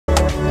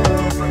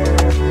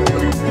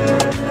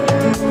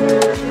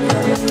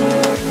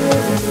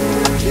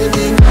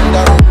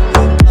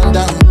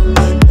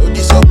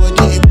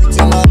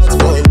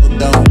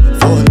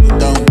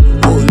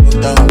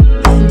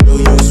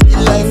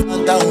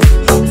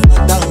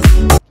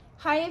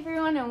Hi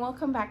everyone and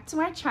welcome back to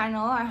my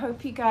channel. I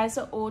hope you guys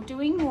are all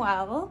doing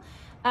well.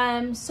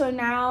 So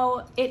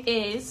now it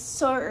is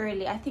so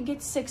early. I think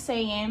it's 6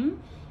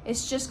 a.m.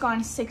 It's just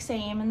gone 6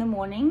 a.m. in the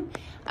morning.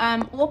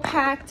 All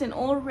packed and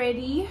all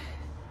ready.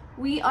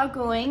 We are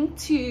going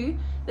to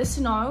the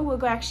snow.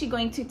 We're actually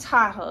going to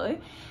Tahoe.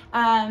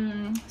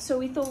 So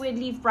we thought we'd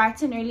leave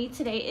bright and early.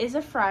 Today is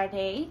a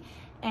Friday,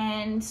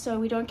 and so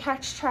we don't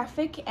catch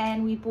traffic,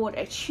 and we bought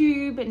a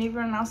tube and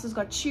everyone else has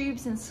got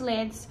tubes and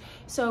sleds.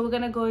 So we're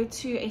gonna go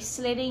to a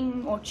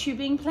sledding or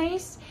tubing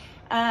place,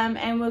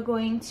 and we're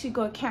going to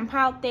go camp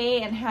out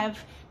there and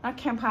not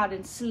camp out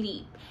and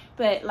sleep,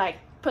 but like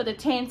put the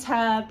tent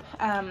up,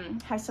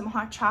 have some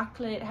hot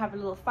chocolate, have a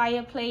little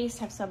fireplace,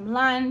 have some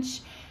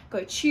lunch,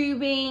 go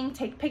tubing,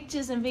 take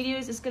pictures and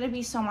videos. It's gonna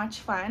be so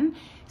much fun.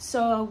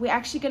 So we're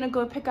actually gonna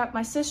go pick up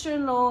my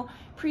sister-in-law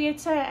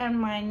Priyata and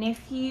my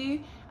nephew,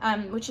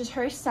 which is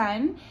her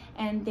son,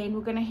 and then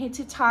we're gonna head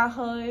to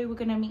Tahoe. We're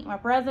gonna meet my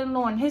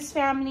brother-in-law and his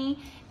family.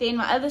 Then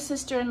my other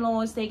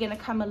sister-in-laws, they're gonna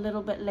come a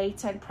little bit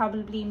later and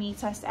probably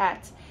meet us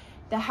at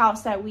the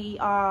house that we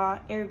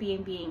are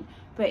Airbnb-ing.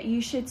 But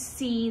you should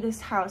see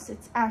this house.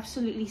 It's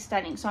absolutely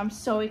stunning. So I'm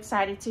so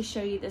excited to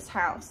show you this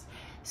house.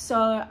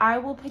 So I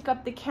will pick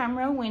up the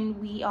camera when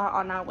we are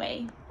on our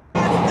way.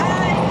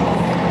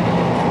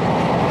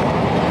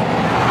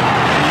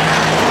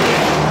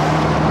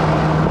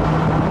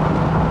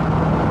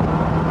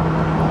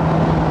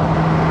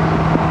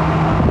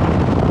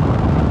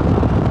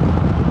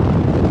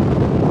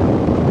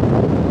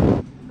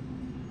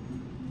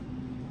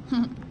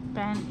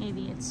 Ban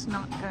idiots,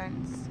 not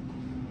guns.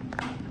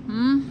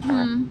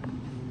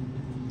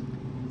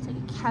 It's like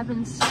a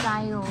cabin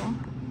style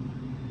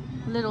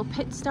little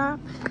pit stop.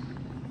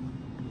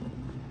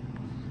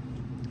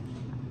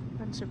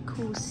 Bunch of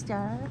cool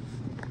stuff.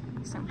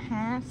 Some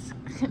hats.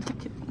 Look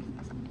at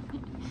these.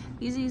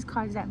 These are these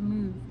cars that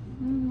move.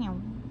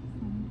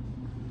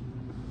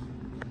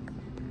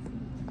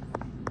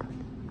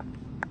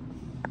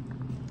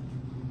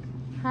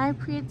 Hi,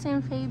 Priyata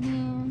and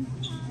Fabian.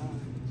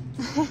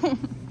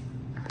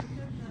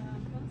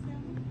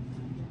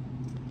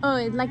 Oh,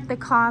 it's like the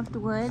carved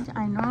wood.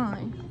 I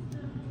know.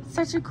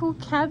 Such a cool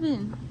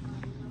cabin.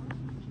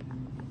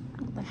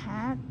 The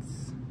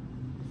hats.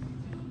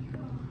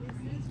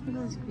 Look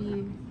at this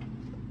view.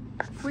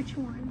 Which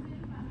one?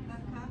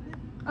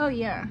 Oh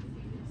yeah.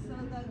 So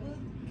the wood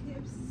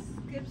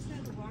keeps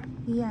it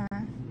warm? Yeah. I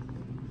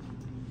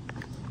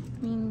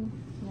mean,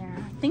 yeah,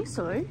 I think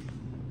so.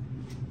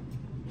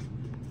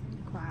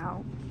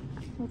 Wow.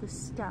 All the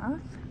stuff.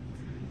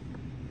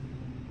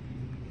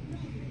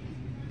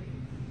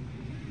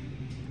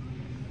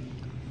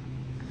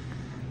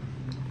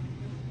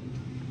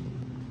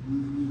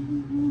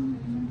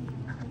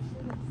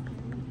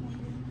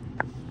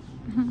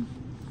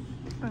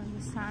 Oh,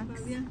 the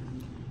socks.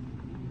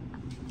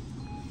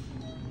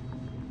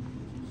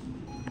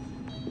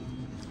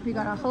 We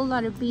got a whole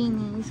lot of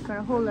beanies, got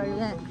a whole lot of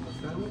that.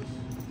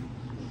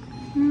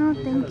 No,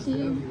 thank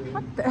you.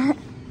 What the heck?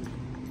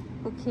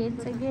 For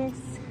kids, I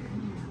guess.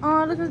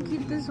 Oh, look how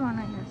cute this one,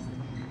 I guess.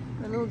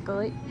 The little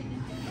goat.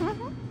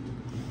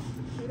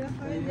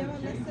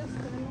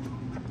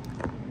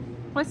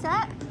 What's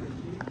that?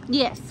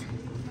 Yes.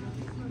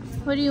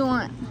 What do you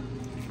want?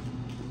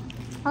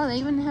 Oh, they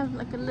even have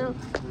like a little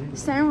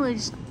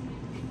sandwich.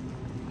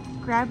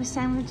 Grab a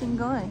sandwich and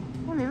go. They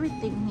have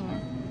everything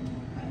here.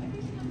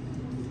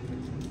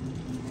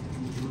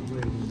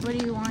 What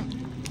do you want?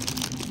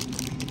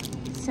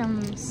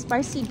 Some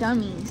spicy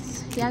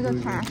gummies.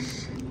 Yago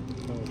Cash.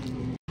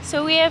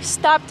 So we have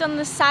stopped on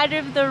the side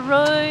of the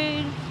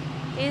road.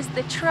 Here's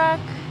the truck.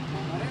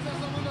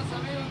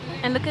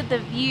 And look at the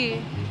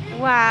view.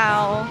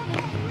 Wow.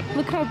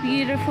 Look how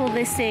beautiful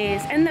this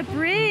is. And the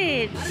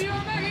bridge.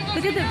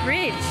 Look at the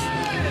bridge.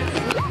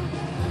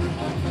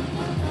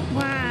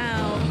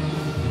 Wow.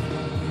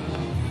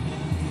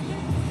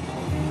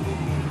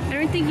 I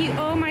don't think you,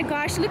 oh my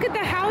gosh, look at the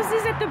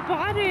houses at the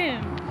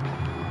bottom.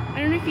 I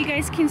don't know if you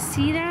guys can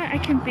see that. I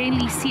can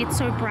barely see it,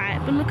 so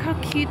bright. But look how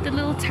cute the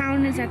little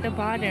town is at the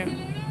bottom.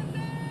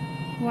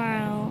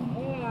 Wow.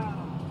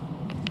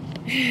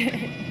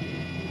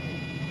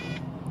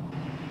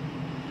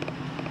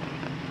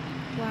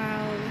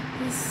 Wow,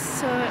 this is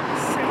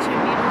such a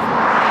beautiful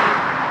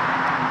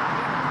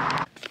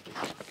day.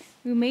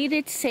 We made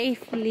it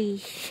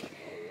safely.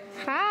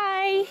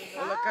 Hi.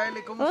 Hola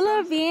Kylie, ¿cómo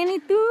Hola, estás? bien, ¿y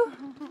tú?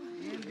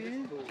 Bien,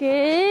 bien.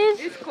 Good.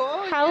 It's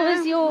cold. How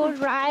was your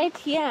ride?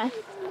 Yeah.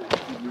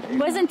 It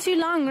wasn't too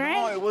long, No,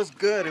 right? it was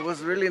good. It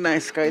was really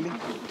nice, Kylie.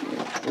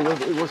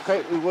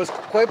 It was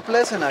quite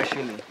pleasant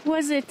actually.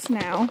 Was it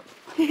now?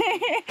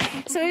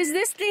 So is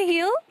this the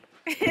hill?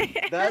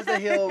 That's the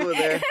hill over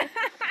there.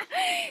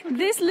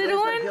 This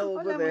little That's the hill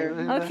one? over there.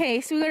 Okay,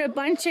 so we got a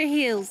bunch of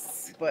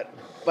hills. But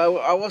I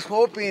was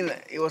hoping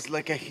it was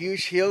like a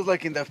huge hill,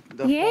 like in the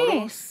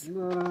Yes.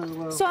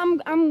 photos. So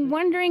I'm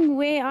wondering,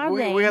 where are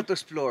they? We have to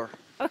explore.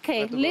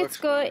 Okay, have to go let's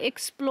go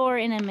explore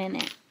in a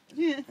minute.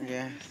 Yes.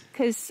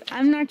 Because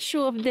I'm not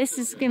sure if this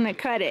is gonna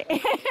cut it.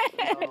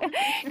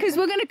 Because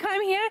we're gonna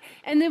come here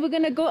and then we're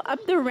gonna go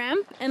up the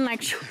ramp and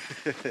like. Dad,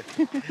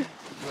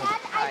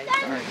 I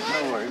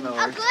found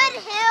a good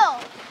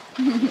hill.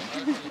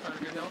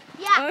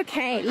 Yeah.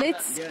 Okay,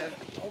 let's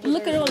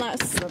look at all our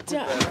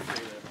stuff.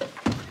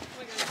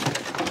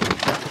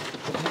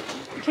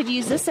 Could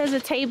use this as a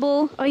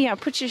table. Oh yeah,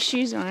 put your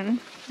shoes on.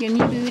 Your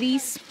new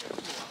booties.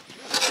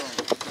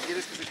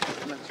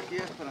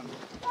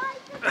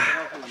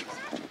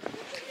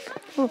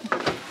 Oh,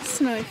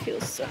 snow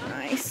feels so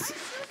nice.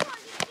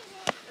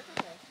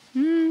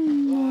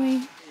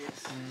 Boy.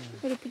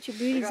 Gotta put your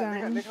booties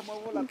on. Look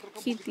how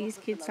cute these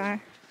kids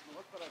are.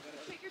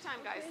 Take your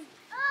time, guys.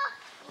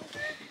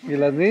 ¿Y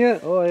las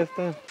niñas? Oh, ahí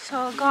está. So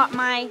I got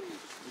my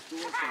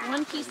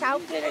one-piece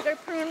outfit I gotta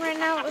put on right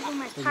now over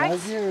my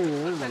tights.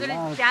 I'm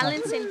gonna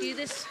balance and do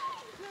this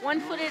 1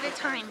 foot at a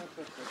time.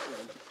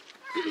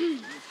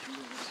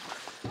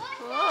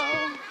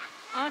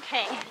 Whoa.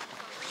 Okay,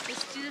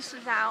 let's do this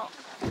without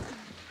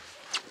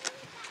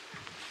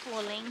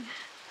falling.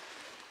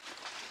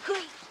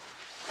 Hui.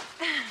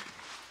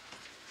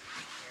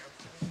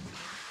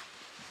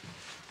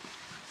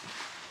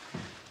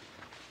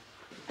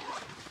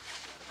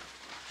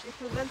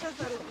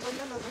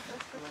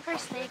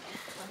 First leg.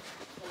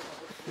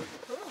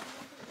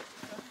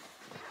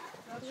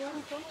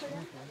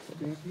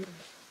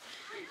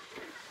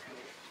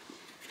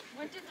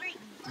 1, 2, 3.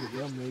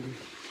 Yeah, maybe.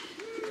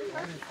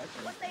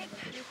 What leg?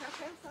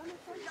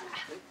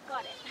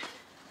 Got it.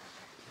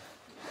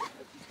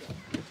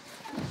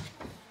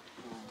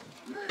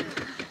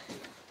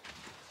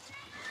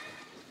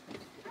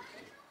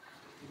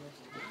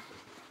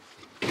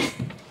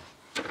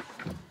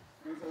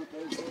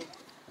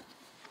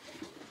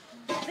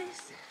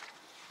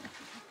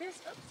 This,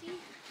 oopsie.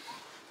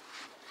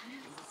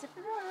 Zip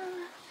it on.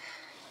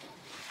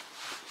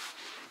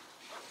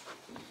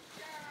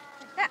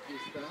 Like that.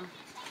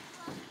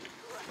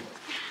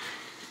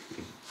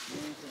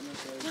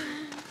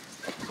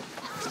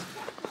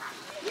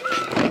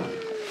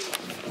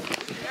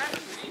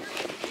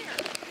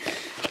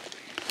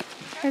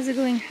 How's it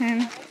going,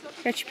 hon?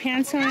 Got your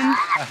pants on?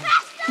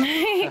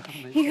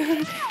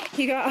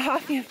 you got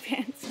half your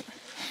pants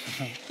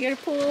on. You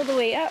gotta pull all the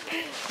way up.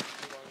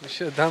 We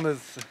should have done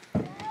this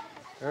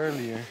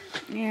earlier.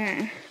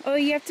 Yeah. Oh,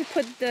 you have to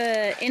put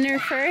the inner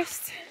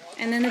first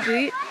and then the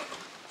boot?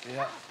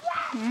 Yeah.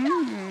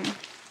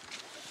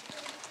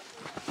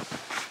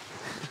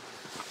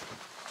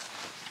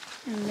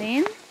 And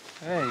then?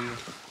 Hey,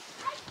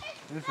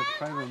 this is a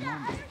private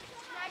moment.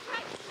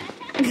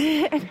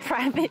 A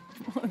private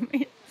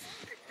moment.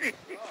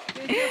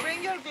 Did you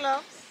bring your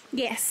gloves?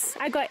 Yes,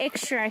 I got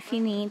extra if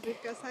you need.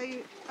 Because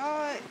you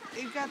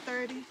got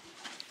 30.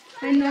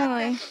 I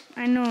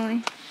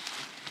know.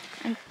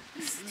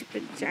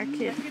 Stupid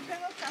jacket.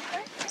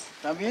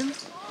 ¿También?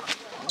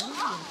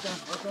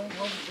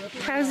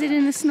 How's it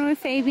in the snow,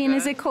 Fabian?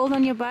 Is it cold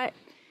on your butt?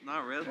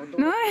 Not really.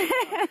 No?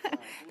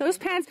 Those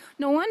pants,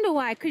 no wonder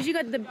why, because you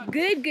got the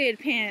good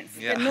pants.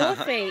 Yeah. The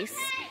North Face.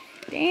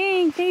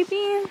 Dang,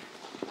 Fabian.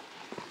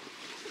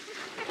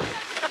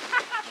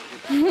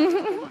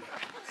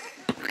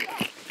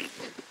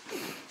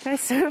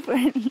 That's so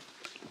funny.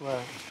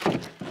 What?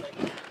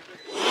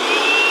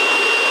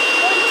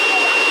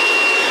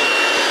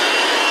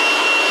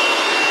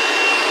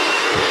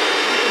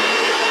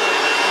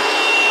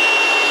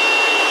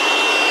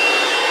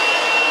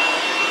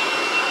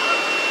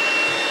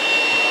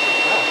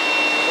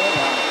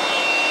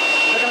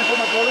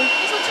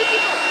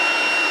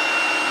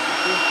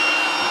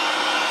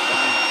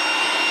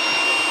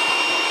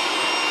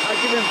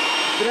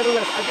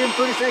 I'll give him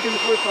 20 seconds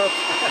before he pops.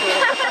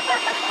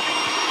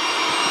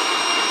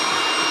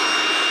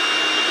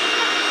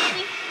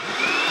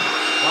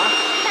 Huh?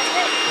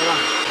 Hold on.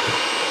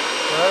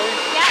 Sorry?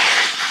 Yeah.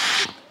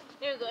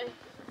 There we go.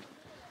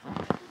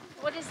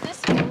 What is this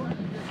for?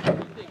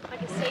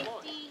 Like a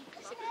safety,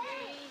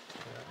 security?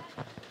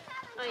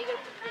 Oh, you gotta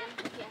put it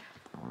in. Yeah.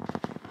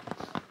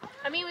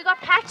 I mean, we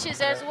got patches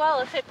as well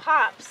if it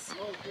pops.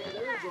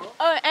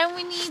 Oh, and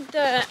we need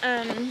the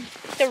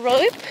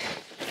rope.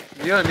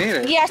 You don't need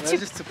it. Yeah, That's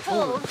just to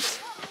pull.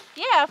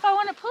 Yeah, if I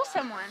want to pull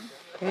someone.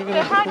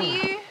 But how do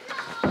you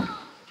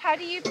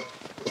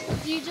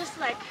just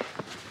like,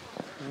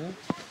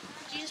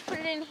 do you just put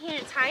it in here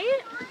and tie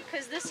it?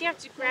 Because this you have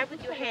to grab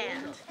with your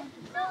hand.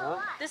 Huh?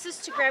 This is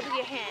to grab with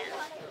your hand.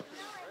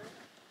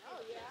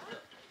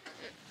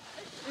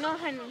 No,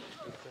 honey.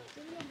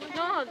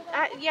 No,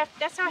 yeah,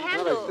 that's our Not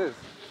handle. like this.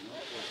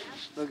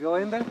 So go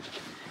in there?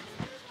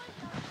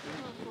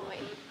 Oh boy.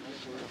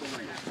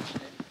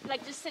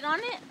 Like just sit on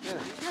it?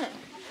 Yeah.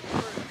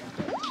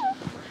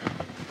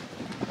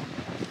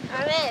 A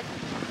ver.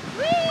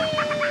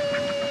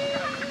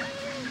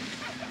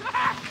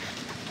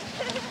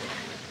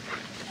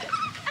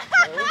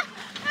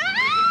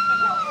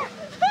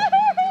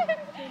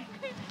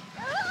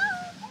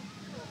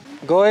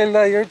 Go,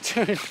 Hilda, your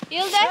turn.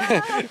 Hilda,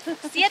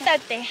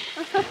 siéntate.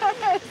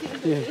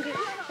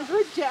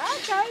 Good job,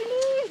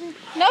 Kylie.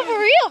 No, for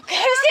real.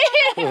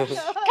 Come,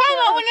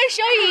 I want to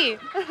show you.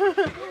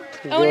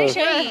 I want to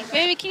show you.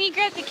 Baby, can you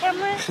grab the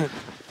camera?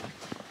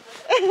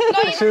 No,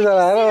 you Shoot that,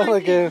 I don't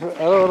want to get, I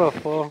don't want to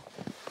fall.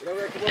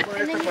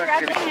 and then you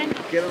grab the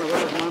handle. You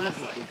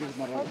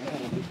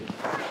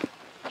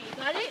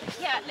got it?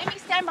 Yeah, let me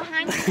stand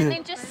behind you and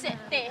then just sit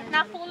there.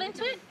 Now fall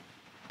into it.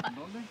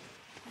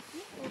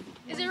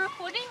 Is it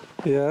recording?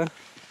 Yeah.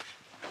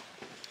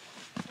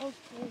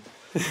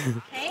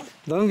 Okay.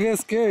 Don't get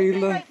scared, you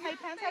look. My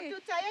pants are too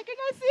tight. I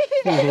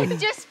cannot see.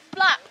 Just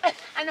flop.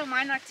 I know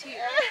mine are too.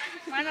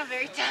 Mine are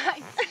very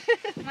tight.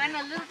 Mine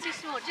are a little too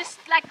small. Just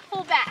like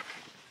pull back.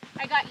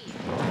 I got you.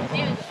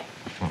 There we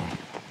go.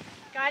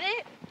 Got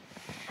it?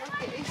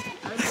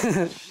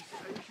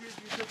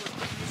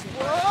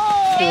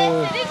 Whoa!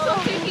 Yes, it is for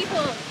two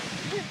people.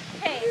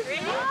 Okay,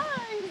 ready?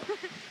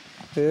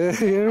 Yeah,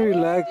 you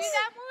relax. Do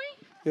that, boy?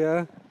 Yeah,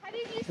 How do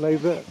you use like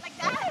that. Like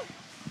that?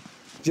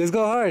 Just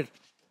go hard,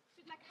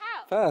 Like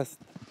how? fast.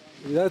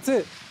 That's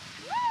it.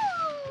 Woo!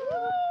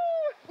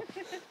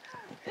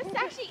 It's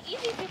actually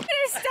easy to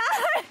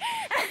stop.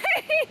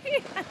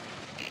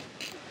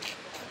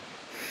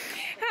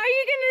 How are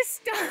you gonna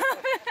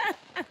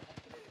stop?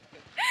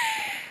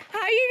 How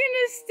are you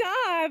gonna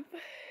stop?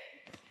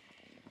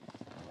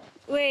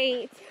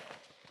 Wait,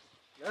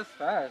 That's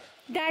fast.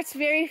 that's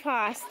very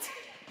fast.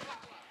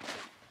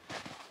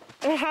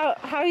 How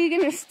are you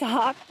gonna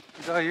stop?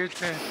 Go, your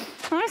turn.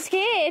 I'm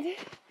scared.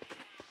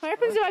 What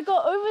happens if I go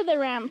over the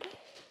ramp?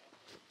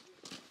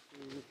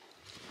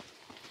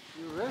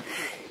 You risk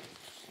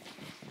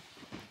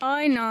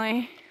I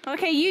know.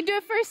 Okay, you do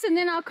it first and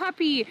then I'll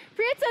copy you.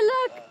 Prieta,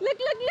 look! Look,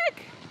 look, look!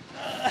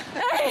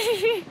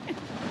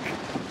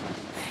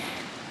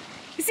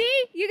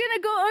 See? You're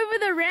gonna go over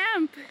the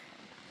ramp.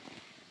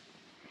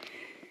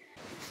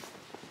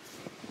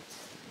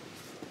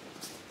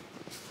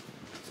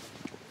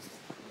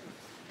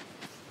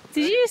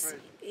 Did you just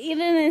eat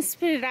it and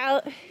spit it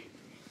out?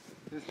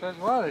 It's fresh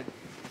water.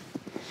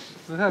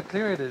 Look how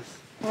clear it is.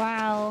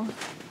 Wow.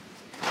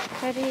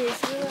 That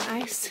is little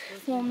ice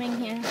forming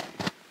here.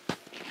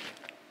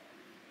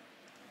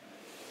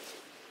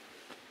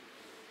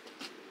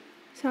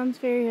 Sounds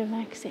very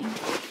relaxing.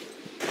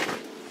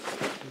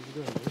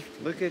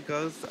 Look, it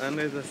goes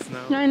under the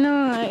snow. I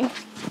know. It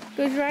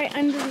goes right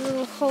under the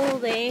little hole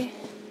there.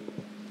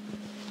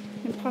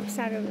 And pops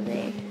out over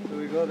there. Do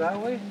we go that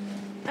way?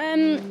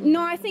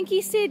 No, I think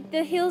he said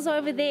the hills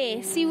over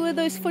there. See where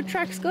those foot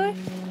tracks go?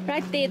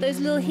 Right there, those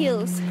little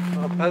hills.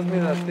 Oh, pass me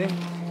that thing.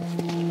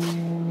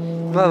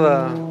 No,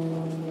 the...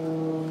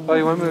 Oh,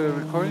 you want me to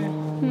record you?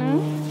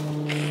 No?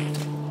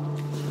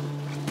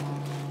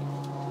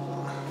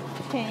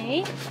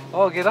 Okay.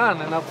 Oh, get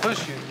on and I'll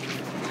push you.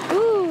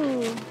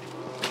 Ooh.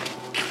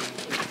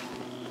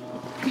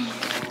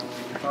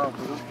 Oh,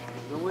 but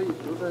the way you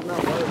do that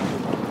now,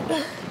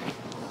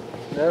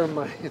 never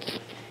mind.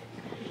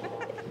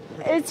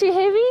 It's too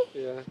heavy?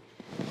 Yeah.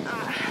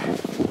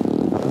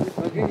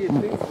 Don't get your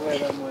feet wet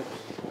that much.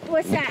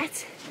 What's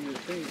that? Your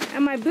feet.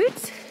 And my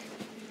boots?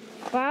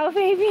 Wow,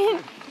 baby.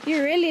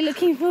 You're really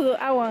looking for the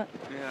hour.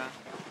 Yeah.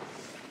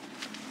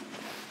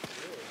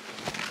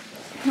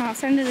 Oh,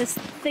 it's under this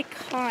thick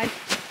hide.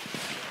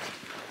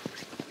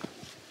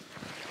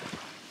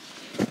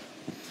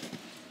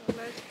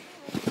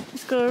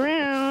 Let's go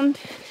around.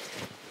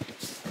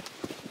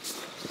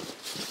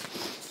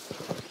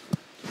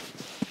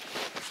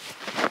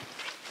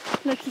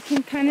 Look, you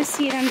can kind of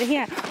see it under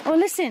here. Oh,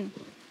 listen.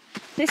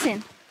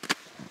 Listen.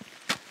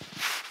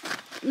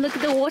 Look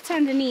at the water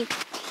underneath.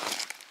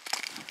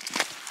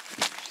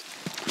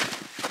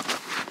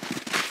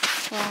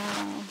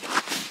 Wow.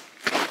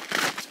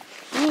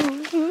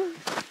 Ooh.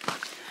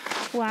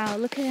 Wow,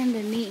 look at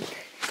underneath.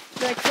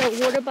 Like the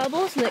water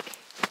bubbles, look.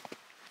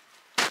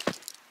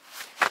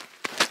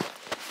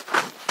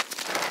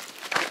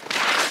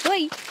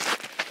 Wait.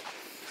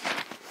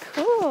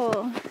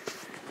 Cool.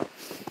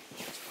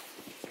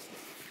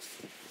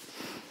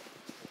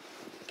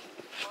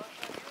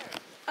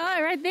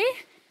 Oh, right there?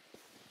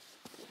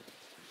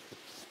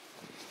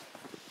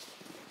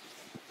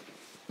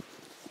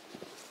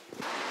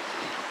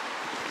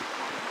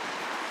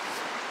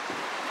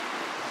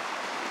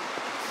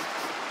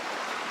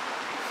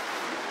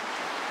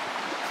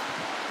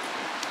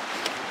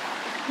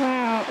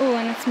 Wow. Oh,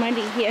 and it's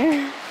muddy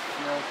here.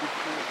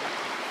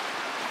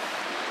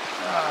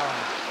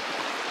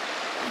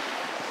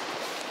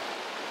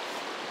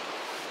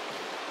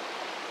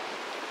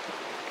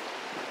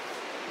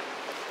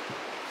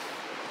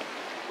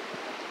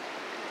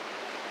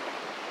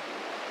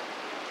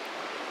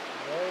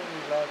 Very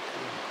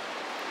relaxing.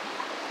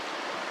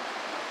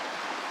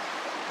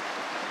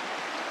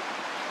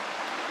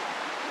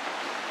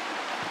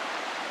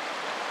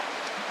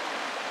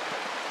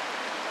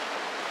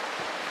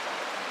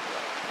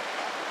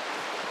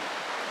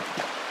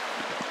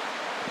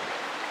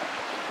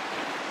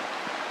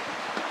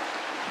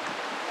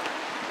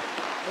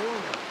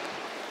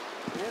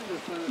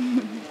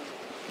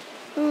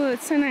 Oh,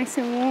 it's so nice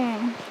and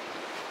warm.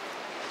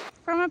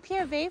 From up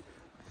here, babe.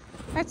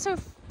 That's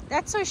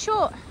so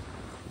short.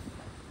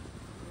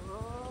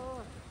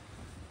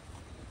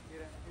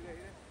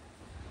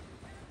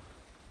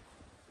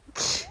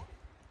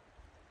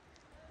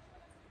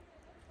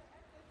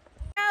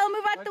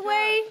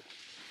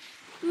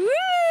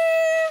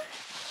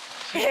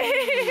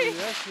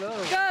 was slow. Go,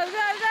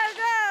 go, go,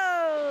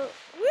 go!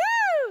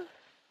 Woo!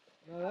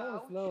 No, that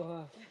was slow,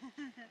 huh?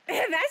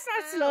 That's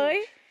not slow.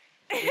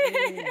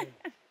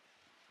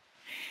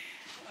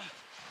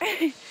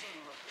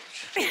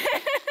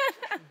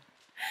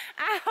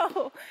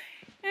 Ow!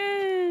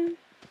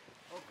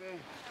 Okay.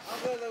 I'll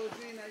go there with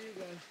me now, you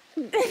guys.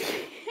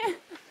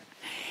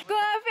 Go,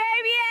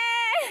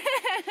 Fabian!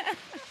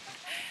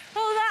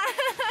 Hold on.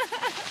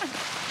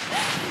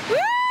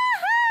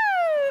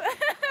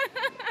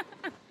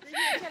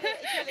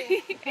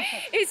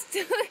 It's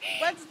too,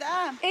 What's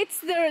that? it's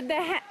the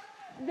Hey,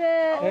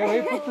 why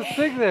you put the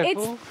stick there,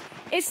 fool?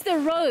 it's the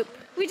rope.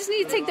 We just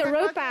need to take the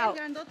rope out.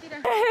 She's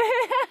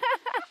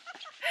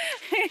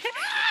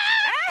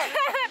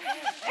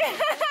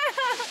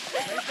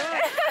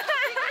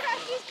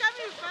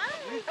coming fast.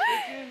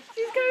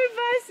 She's coming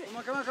fast. Come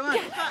on, come on, come on.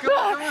 Go,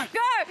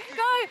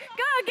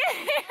 get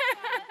it.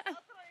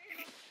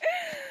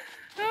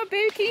 Oh,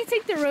 baby, can you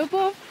take the rope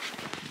off?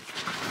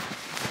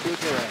 Look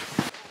at that.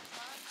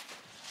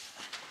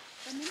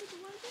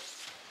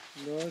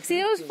 No, See,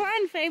 that was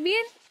fun,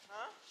 Fabian.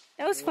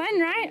 That was fun,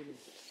 right?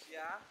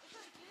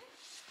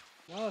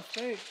 no,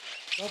 stay.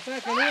 Go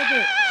back a little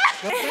bit.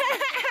 Go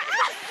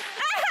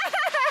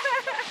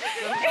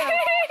back.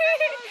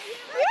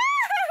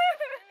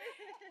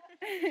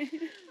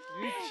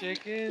 You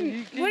chicken.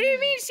 You can... What do you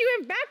mean she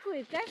went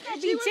backwards? That's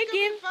not being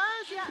chicken.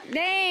 Fast, yeah.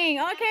 Dang.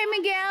 Okay,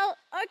 Miguel.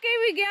 Okay,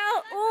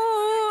 Miguel.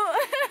 Ooh.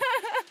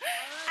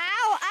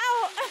 Ow,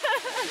 ow.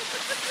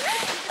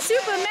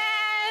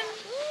 Superman.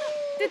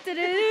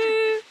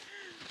 Do-do-do-do.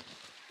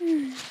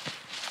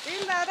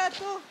 Hilda, ahora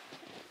tú.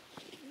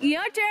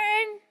 Your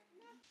turn.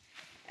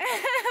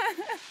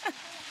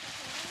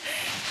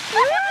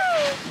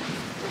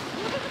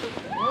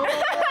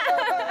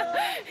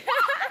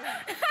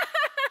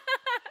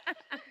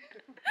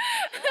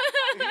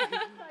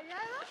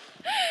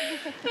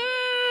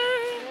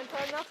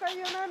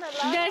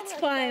 That's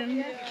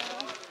fun.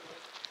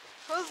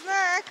 Who's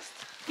next?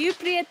 You,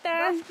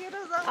 Prieta. Los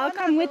quiero dar I'll ganas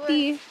come de with ver.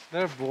 you.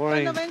 They're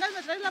boring. Cuando vengas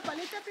me traes la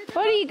palita, Prieta.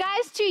 What are you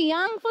guys too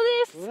young for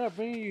this? We're not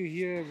bringing you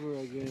here ever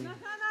again. ¿No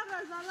se van a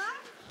resbalar?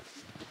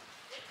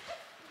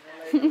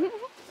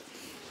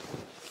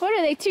 What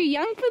are they too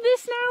young for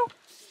this now?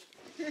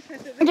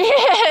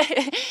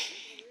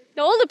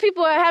 The older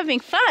people are having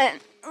fun.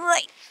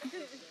 Like,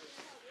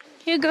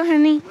 here you go,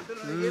 honey.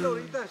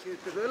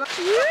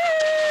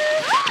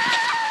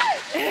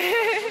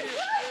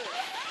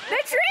 The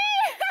tree!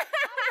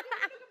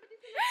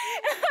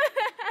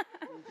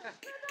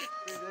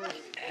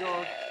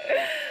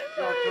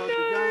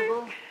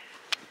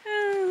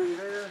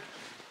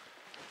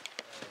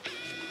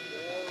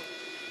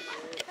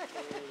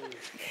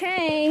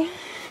 Okay.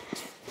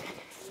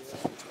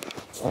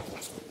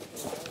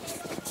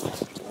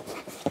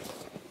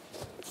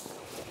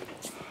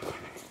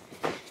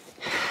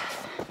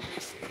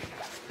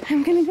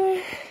 I'm gonna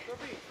go.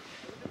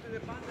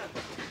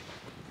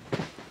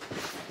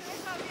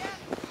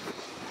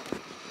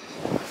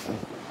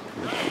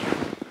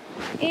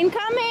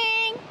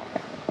 Incoming!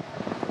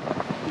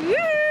 Woo!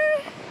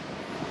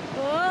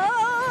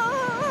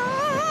 Oh!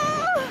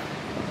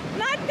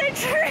 Not the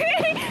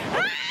tree!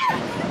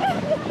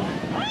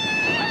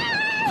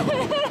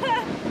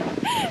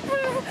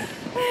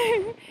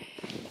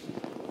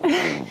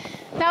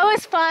 That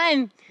was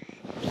fun.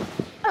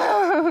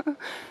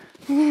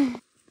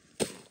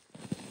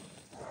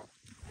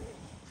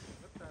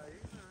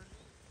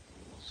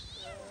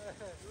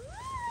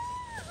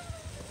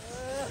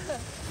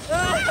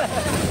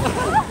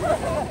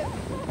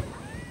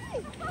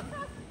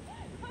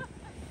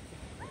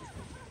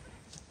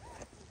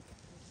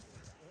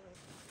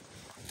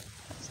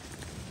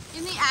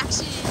 In the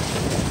action.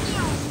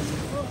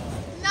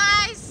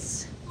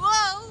 Nice.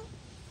 Whoa.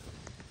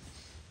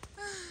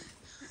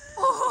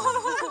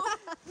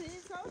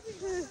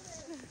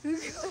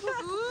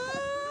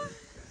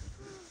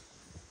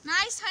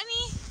 Nice,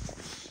 honey.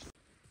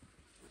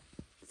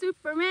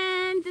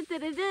 Superman. Da, da,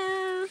 da,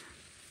 da.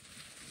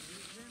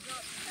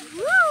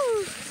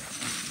 Woo!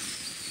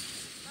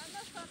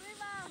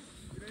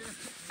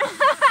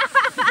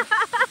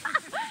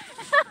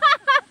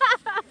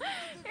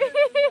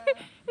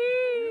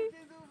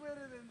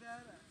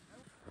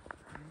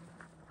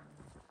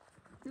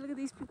 Look at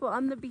these people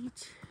on the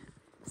beach,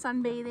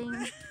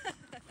 sunbathing.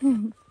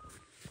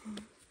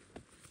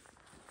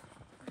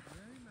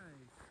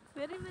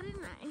 Very, very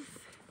nice.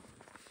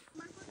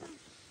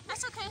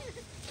 That's okay.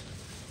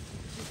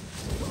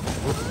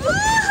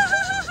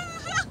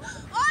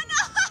 Oh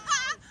no!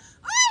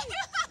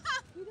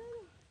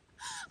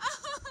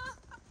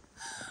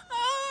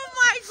 Oh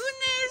my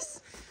goodness!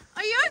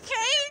 Are you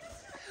okay?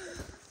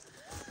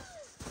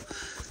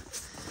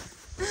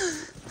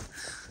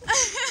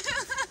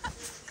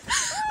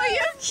 Are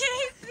you okay?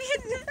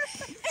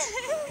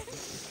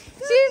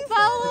 She's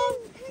falling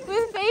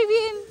with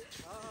Fabian.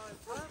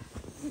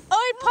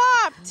 Oh, it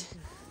popped.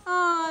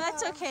 Oh,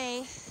 that's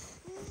okay.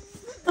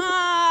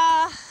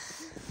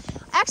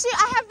 Actually,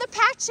 I have the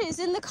patches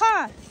in the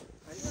car.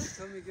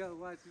 Tell Miguel,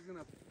 watch, he's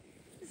gonna...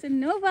 It's a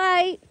no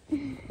bite.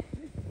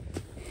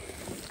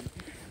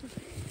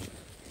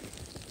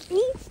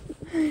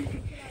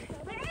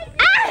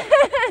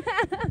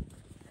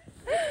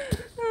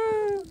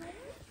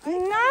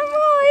 No,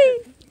 boy.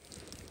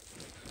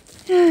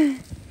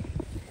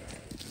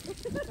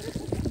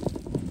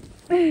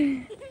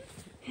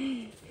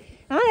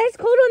 Oh, that's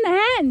cold on the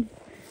hand.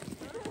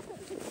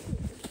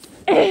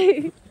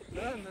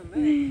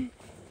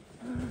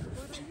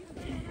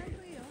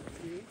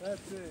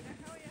 That's it.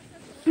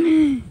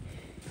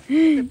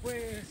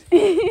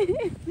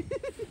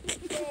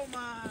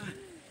 Toma.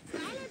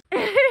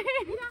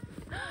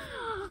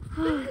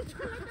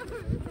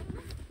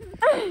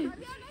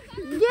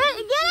 Get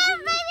him,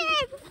 baby!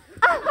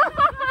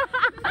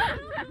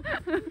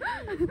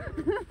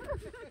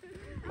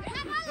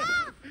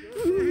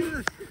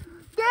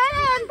 Get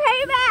him,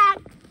 payback!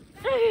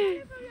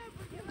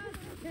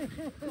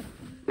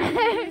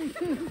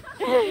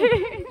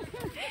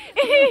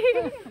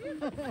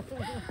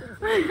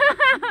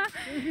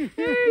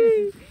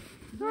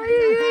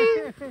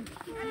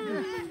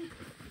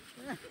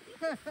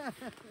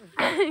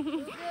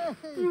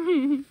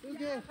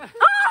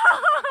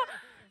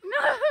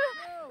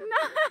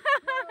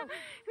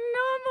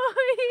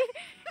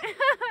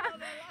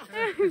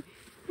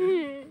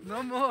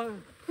 No more.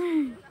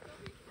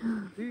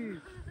 Please.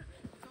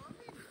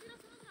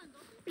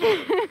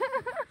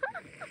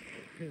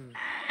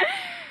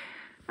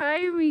 Hi,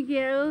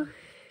 Miguel.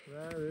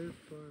 That is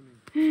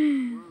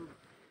funny.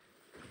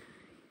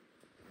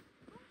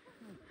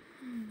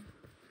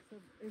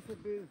 It's a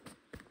bit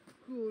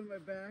cool in my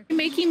back.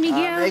 Making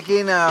Miguel.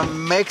 Making a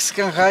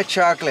Mexican hot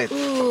chocolate.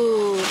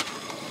 Ooh.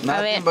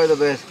 Nothing but the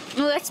best.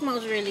 Oh, that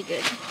smells really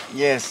good.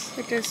 Yes.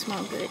 That does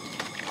smell good.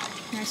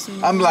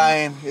 I'm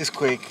lying. It's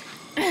quick.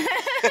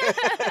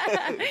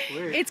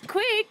 It's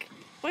quick.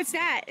 What's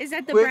that? Is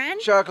that the Quick brand?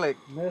 chocolate.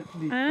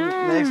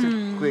 Next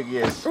to quick,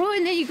 yes. Oh,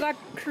 and then you got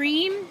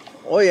cream.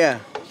 Oh yeah.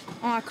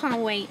 Oh, I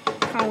can't wait.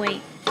 Can't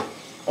wait.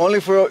 Only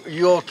for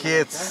your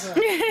kids.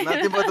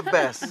 Nothing but the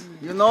best.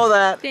 You know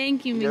that.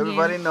 Thank you, Miguel.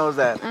 Everybody knows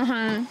that.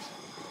 Uh-huh.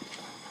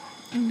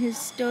 And his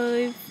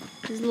stove,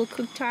 his little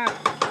cooktop.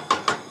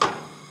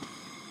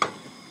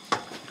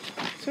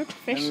 So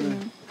professional.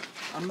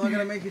 I'm not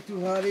gonna make it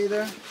too hot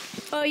either.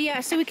 Oh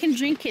yeah, so we can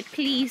drink it,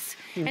 please.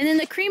 And then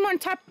the cream on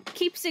top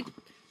keeps it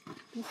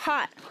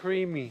hot.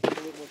 Creamy.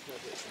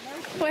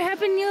 What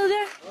happened,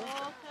 Nilda?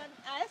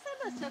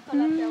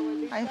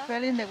 I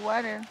fell in the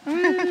water.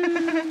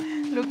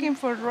 Looking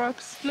for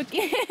rocks. Look.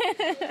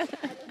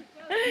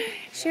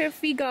 Her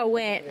feet got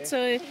wet.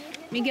 So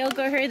Miguel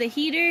got her the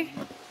heater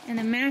and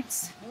the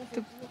mats.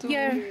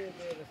 Yeah.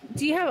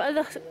 Do you have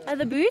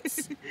other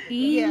boots?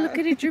 Yeah. Look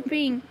at it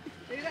dripping.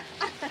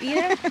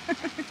 Yeah.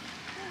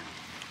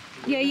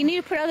 Yeah, you need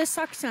to put other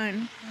socks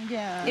on.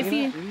 Yeah. If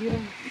you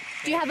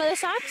do you have other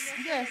socks?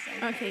 Yes.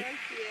 Okay.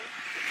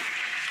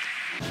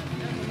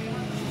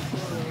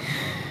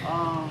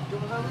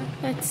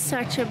 That's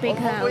such a big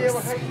house.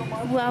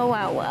 Wow,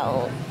 wow,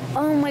 wow.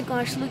 Oh my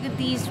gosh, look at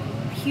these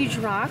huge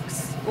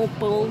rocks or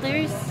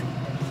boulders.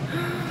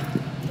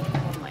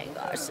 Oh my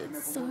gosh,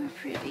 it's so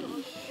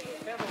pretty.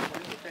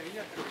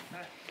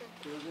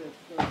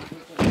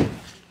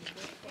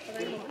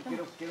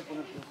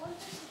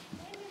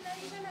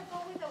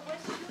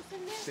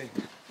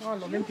 No,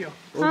 lo limpio.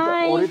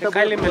 Hi,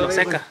 Kylie me lo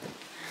seca.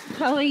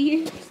 how are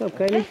you? What's up,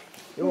 Kylie?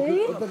 So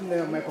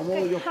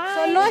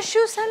no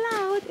shoes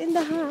allowed in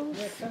the house.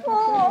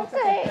 Oh,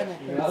 okay.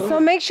 So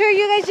make sure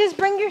you guys just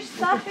bring your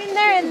stuff in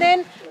there, and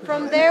then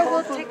from there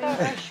we'll take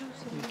out our shoes.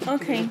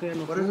 Okay. Not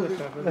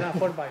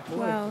 4x4.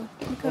 Wow,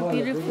 look how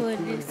beautiful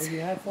it is. If you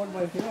have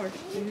 4x4, you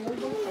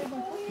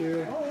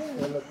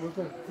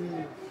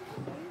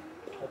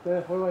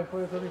put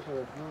 4x4 is only for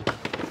the snow.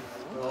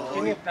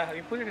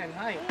 You put it in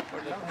high.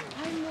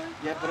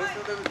 Ya, pero esto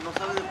no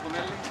sabes de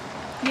ponerle.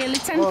 Yeah,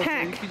 let's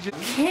unpack.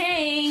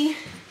 Okay,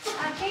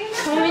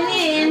 coming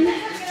in.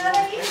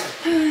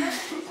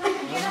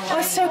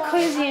 Oh, so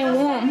cozy and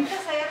warm.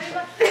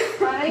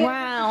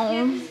 Wow.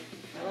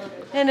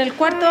 En el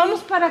cuarto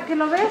vamos para que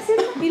lo veas.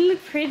 You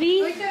look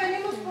pretty.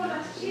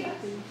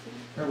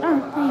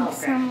 Oh, thanks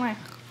so much.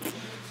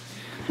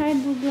 Hi,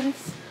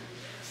 Douglas.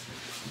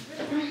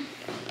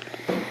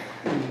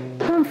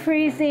 I'm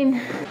freezing.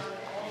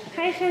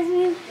 Hi,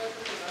 Jasmine.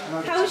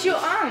 How's your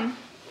arm?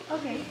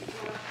 Okay.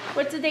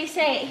 What did they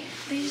say?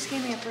 They just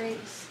gave me a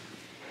brace.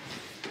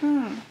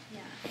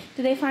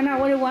 Did they find out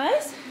what it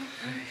was?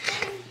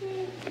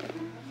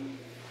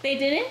 They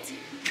didn't?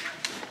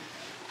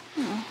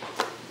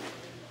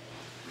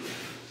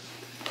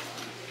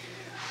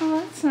 Oh,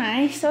 that's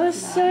nice. That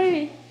was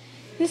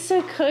it's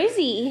so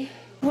cozy.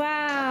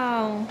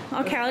 Wow.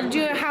 Okay, I'll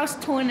do a house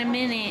tour in a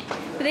minute.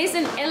 But there's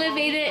an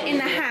elevator in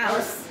the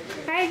house.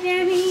 Hi,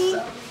 Danny.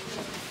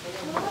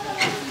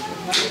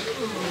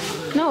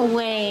 No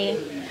way.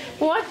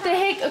 What the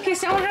heck? Okay,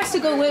 someone has to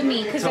go with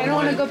me because I don't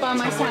want to go by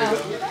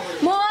myself.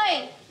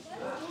 Moy,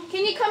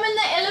 can you come in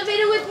the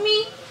elevator with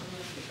me?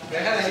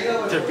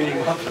 They're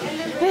beating up.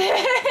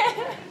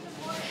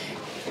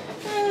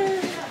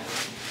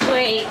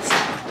 Wait,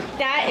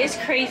 that is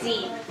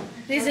crazy.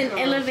 There's an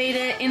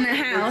elevator in the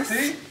house.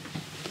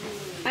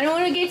 I I don't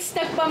want to get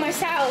stuck by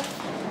myself.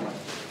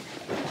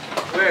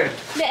 Where?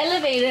 The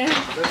elevator.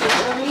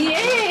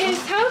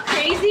 Yes, how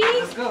crazy.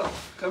 Let's go.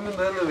 Come in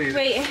the elevator.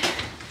 Wait.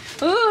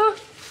 Ooh.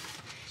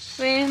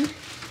 When?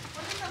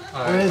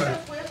 Where is it?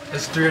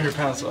 It's 300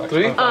 pounds. So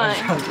Three?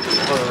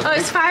 Oh,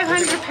 it's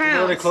 500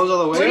 pounds. Close all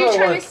the What way. are you or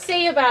trying what? to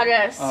say about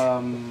us?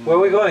 Where are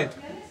we going?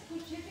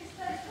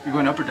 You're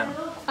going up or down?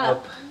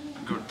 Up.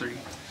 Go to 3.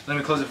 Let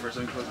me close it first.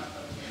 Let me close it.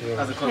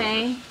 I have to close it.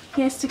 Okay,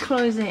 he has to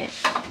close it.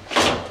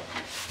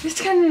 It's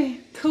kind of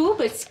cool,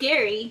 but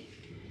scary.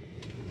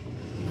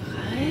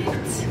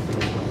 What?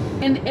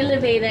 An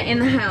elevator in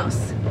the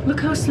house. Look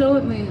how slow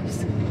it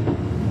moves.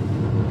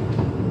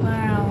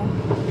 Wow.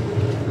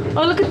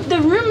 Oh, look at the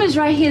room is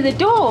right here, the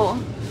door.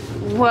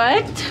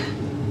 What?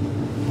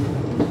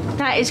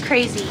 That is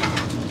crazy.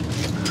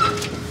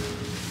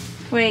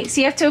 Wait,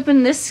 so you have to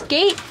open this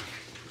gate?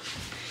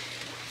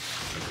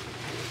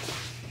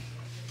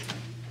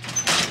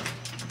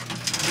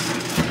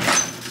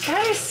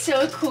 That is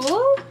so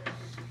cool.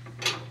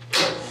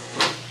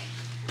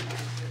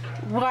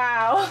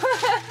 Wow.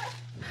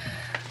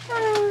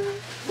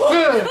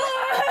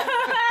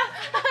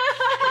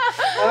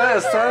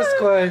 Oh,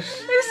 Sasquatch.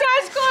 The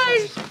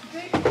Sasquatch.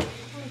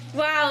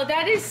 Wow,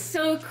 that is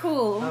so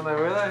cool. I'm like,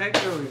 where the heck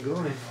are we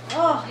going?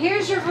 Oh,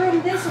 here's your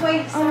room this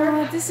way, sir.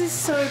 Oh, this is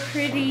so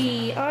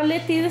pretty. Oh,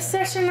 Letty, this is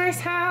such a nice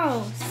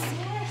house.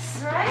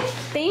 Yes, right?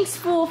 Thanks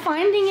for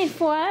finding it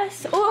for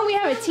us. Oh, and we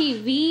have a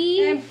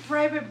TV. And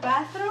private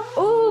bathroom.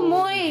 Oh,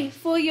 Moy,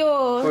 for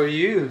For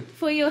you.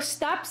 your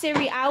stops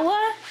every hour.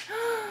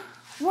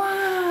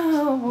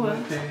 Wow.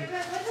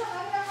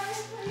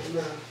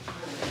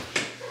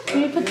 Let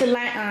me put the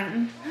light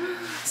on.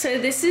 So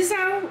this is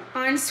our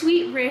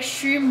ensuite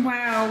restroom.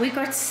 Wow, we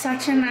got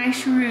such a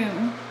nice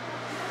room.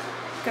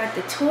 Got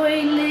the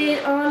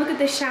toilet. Oh, look at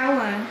the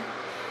shower.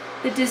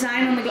 The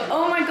design on the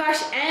oh my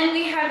gosh, and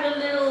we have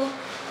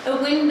a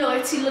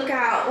window to look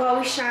out while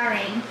we're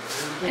showering.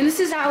 And this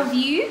is our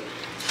view.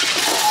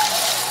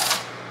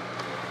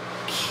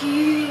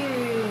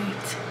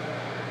 Cute.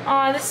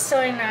 Oh, this is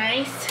so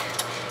nice.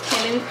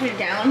 Okay, let me put it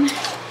down.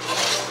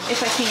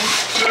 If I can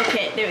look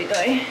it, there we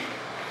go.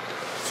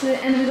 So,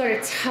 and we got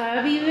a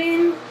tub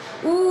even.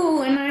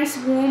 Ooh, a nice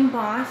warm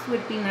bath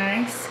would be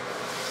nice.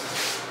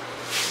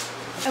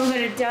 And we got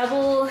a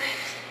double.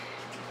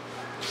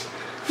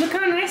 Look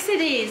how nice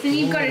it is. Then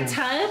you've got a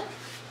tub.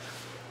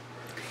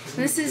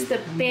 This is the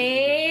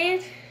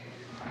bed.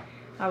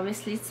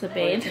 Obviously it's the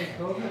bed.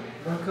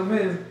 Don't come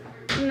in.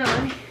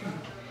 No.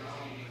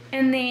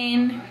 And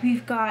then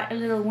we've got a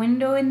little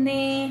window in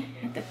there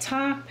at the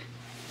top.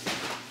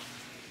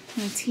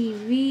 And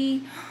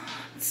TV.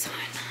 It's so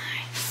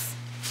nice.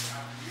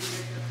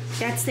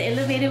 That's the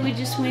elevator we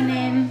just went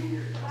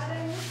in.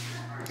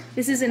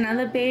 This is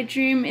another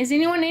bedroom. Is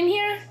anyone in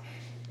here?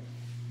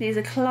 There's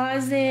a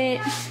closet.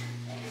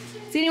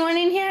 Is anyone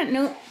in here?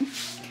 Nope.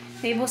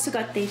 They've also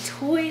got their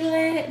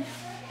toilet,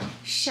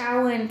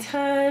 shower and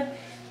tub.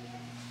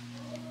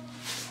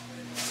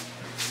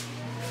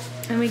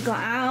 And we got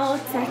out.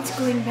 That's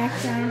going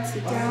back down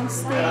to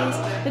downstairs.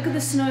 Look at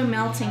the snow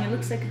melting. It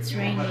looks like it's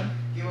raining.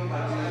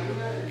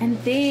 And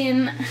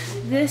then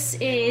this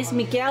is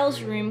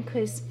Miguel's room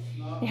because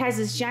it has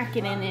his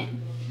jacket in it.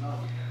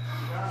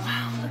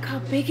 Wow, look how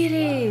big it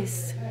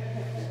is.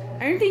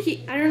 I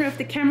don't know if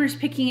the camera's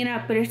picking it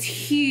up, but it's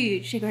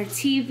huge. They got a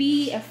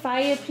TV, a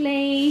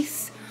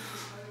fireplace.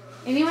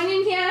 Anyone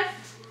in here?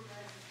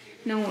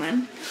 No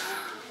one.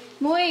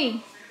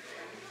 Boy.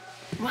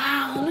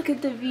 Wow, look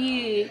at the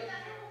view.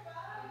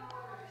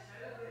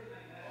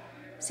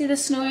 See, the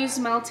snow is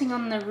melting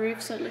on the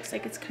roof, so it looks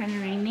like it's kind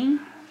of raining.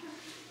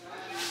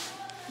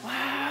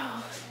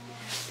 Wow,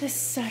 this is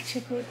such a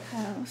good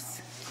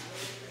house.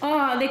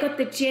 Oh, they got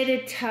the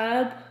jetted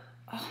tub.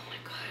 Oh my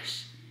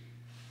gosh,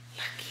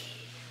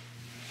 lucky.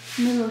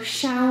 Little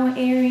shower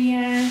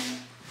area.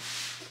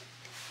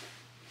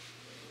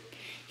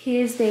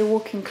 Here's their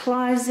walk-in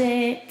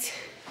closet.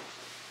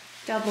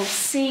 Double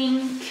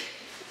sink.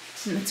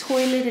 And the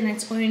toilet in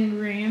its own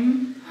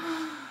room.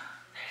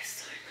 That is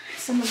so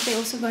nice. And look, they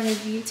also got a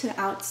view to the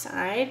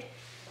outside.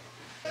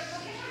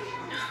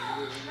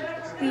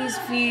 These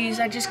views,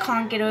 I just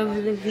can't get over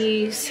the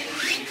views.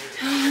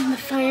 The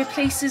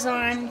fireplace is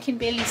on. You can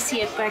barely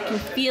see it, but I can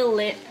feel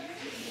it.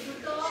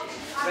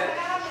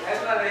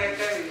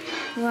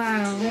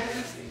 Wow.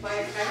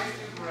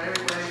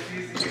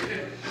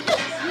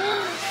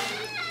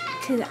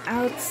 To the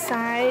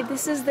outside.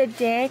 This is the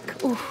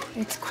deck. Ooh,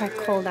 it's quite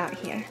cold out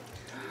here.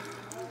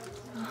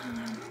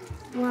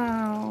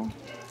 Wow.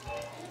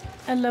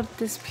 I love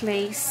this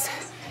place.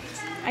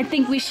 I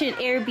think we should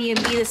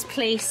Airbnb this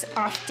place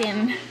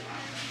often.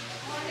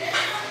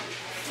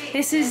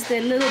 This is the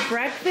little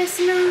breakfast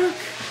nook.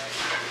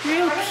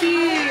 Real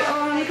cute.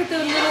 Oh, look at the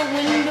little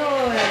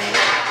window.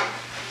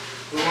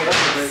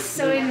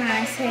 So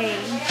nice, hey.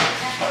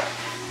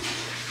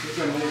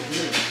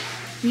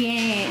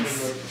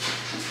 Yes.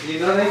 You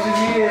don't need to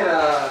be a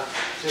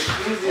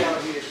jacuzzi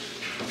out here.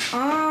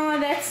 Oh,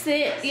 that's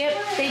it. Yep,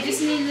 they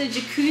just needed a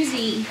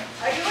jacuzzi.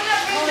 Are you gonna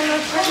bring the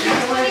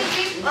 20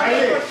 people? Are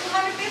you for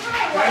 200 people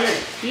or what?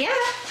 Yeah.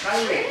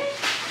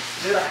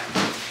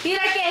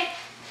 Mira que.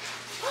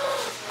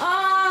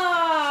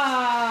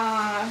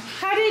 Oh,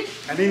 how did?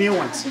 I need new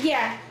ones.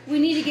 Yeah, we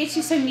need to get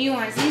you some new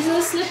ones. These are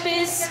the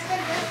slippers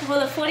for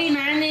the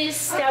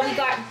 49ers that we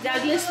got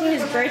Douglas for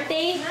his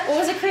birthday. Or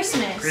was it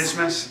Christmas?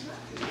 Christmas.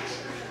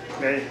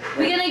 Hey.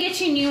 We're gonna get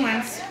you new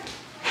ones.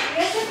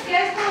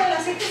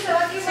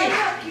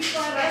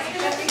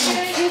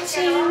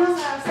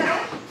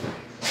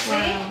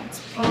 Wow, it's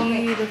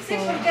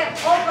beautiful.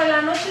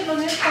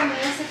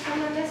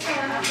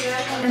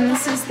 And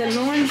this is the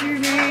laundry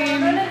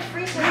room.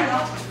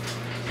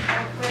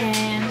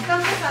 And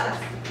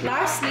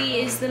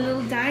lastly is the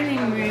little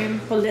dining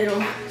room. Or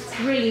little, it's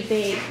really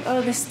big.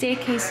 Oh, the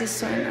staircase is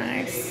so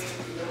nice.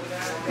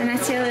 And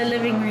that's the other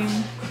living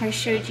room I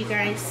showed you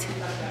guys.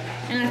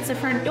 And that's the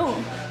front door.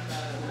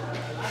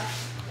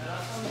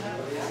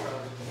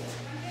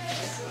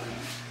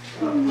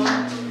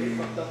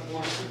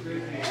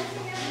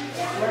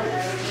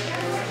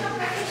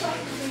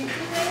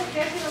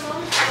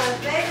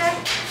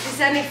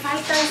 Dice, me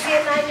faltan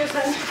 100 años.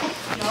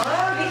 No,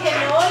 dije,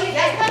 no,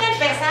 ya están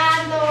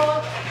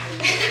empezando.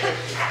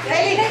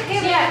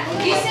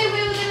 Yeah, you said we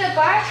were gonna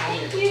buy,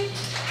 thank you,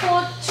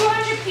 for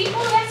 200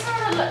 people. That's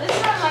not a lot.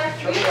 That's not a lot of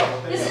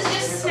food. This is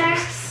just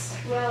snacks.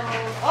 Well,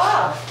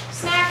 oh,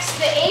 Snacks,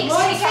 the eggs. no,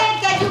 you said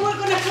that you were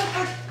going to cook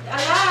for a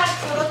lot,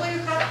 so that's why you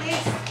have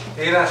this.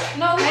 Mira,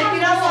 No, we have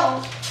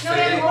no. No,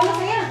 we have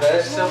one here.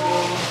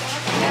 vegetables.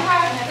 We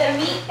have the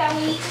meat that we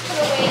need to put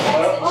away.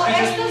 That's Oh,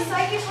 estos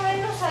hay que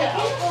ponerlos ahí.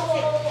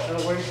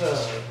 Where's the...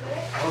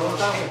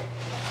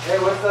 Hey,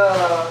 what's the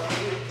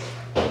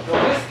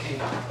whiskey?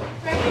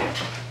 right here.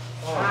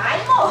 Ay,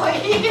 no. Oh,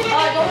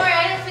 don't worry, I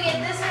didn't forget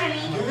this,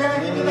 honey. You gonna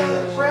give me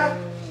that crap?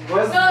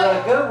 What's No,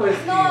 the good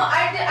whiskey? No,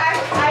 I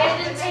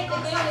didn't take the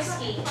good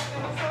whiskey.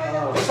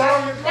 Oh. Is that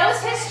all you That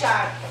was his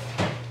job.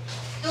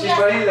 She's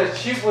bringing the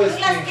cheap Tú las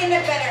whiskey.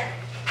 tienes better.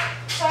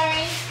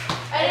 Sorry,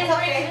 I didn't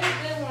bring the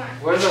good one.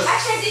 Where's the...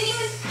 Actually, I didn't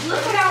even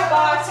look at our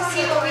box to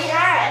see what we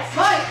had.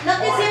 Moy, no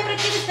que siempre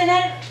quieres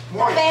tener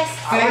the best.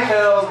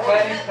 Seatbelt,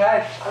 candy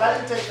pack. I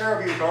like to take care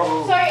of you,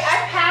 dog. Sorry,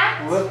 I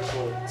packed. What?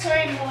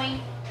 Sorry, Moy.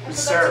 I forgot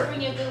Sir. to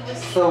bring your good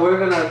whiskey. So we're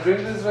gonna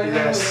drink this right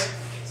now? Yes.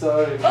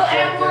 Sorry. Oh, and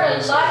I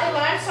poured a lot of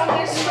lime, so I'm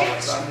gonna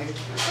switch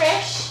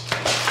fresh.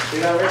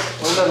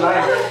 Where's the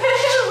lime?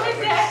 What's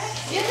that?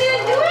 You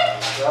didn't do it?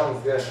 That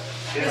was good.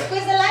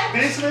 Después de la...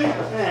 Basically,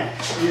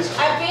 yes.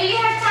 I barely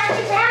had time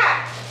to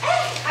pack.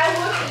 I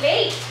worked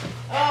late.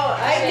 Oh,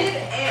 I did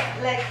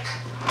like...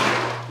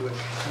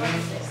 What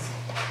is this?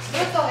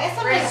 Bruto, eso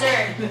no es...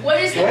 Reserve.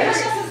 What is the What?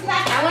 proof?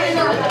 I want to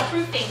know what the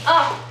proofing.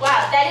 Oh,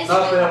 wow, that is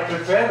No, good. but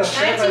prepare the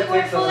shit. 94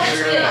 that's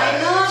good.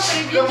 I know, but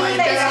if you Come do on,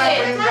 that, Dad,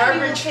 it's bring good. Time,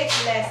 you will garbage. take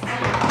less.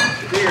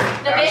 Here.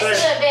 The best of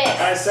the best.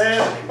 I said,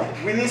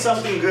 we need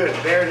something good.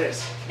 There it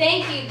is.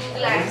 Thank you,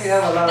 Douglas. We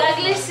have a lot of-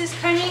 Douglas is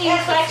coming in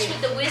clutch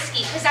with the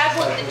whiskey because I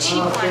bought the cheap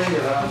one.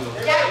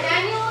 Jack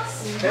Daniels?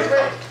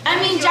 I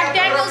mean, Jack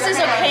Daniels is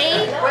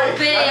okay, but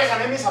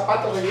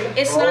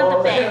it's not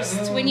the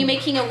best when you're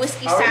making a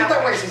whiskey sour.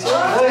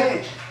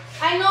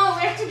 I know,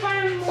 we have to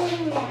buy more.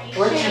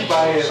 Where'd you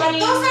buy it? But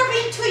those have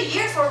been 2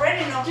 years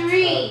already, no?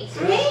 3.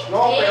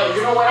 No, pero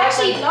you know what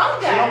Actually, happened?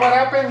 longer. You know what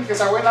happened? Because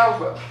I went out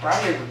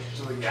probably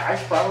to the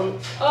ice, probably.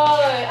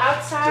 Oh,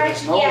 outside? To the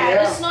snow, yeah,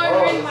 yeah. the snow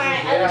ruined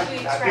my other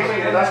boots I right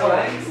think now. that's what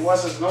it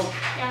was, the snow.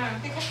 Yeah.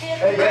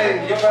 Hey,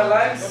 Hey, you got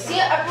limes? See,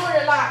 I brought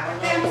a lot.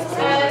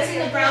 It's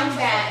in the brown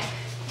bag.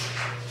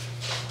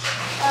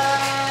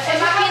 It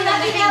might be in the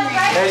living room.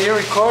 Hey, you're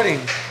recording.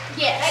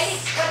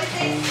 Yes. What is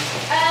this?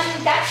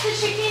 That's the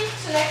chicken,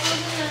 so that goes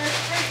in the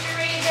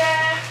refrigerator.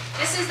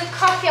 This is the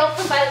coffee. I'll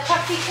put by the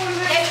coffee corner.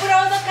 They put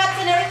all the cups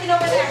and everything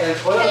over there.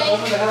 ¿Puedo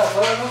dejar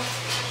afuera, no?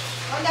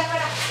 ¿Dónde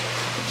afuera?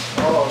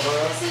 Oh, no.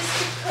 This is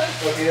to cook.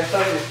 Porque ya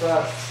está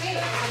lista. Sí,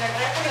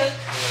 Cook.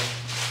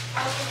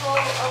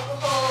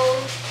 Alcohol.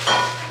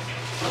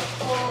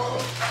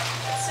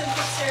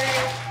 Simple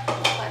syrup.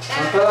 Like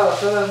No that.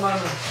 está las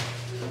manos.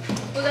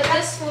 We got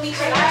this for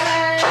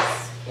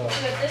micheladas. We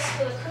got this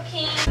for the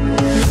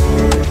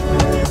cooking.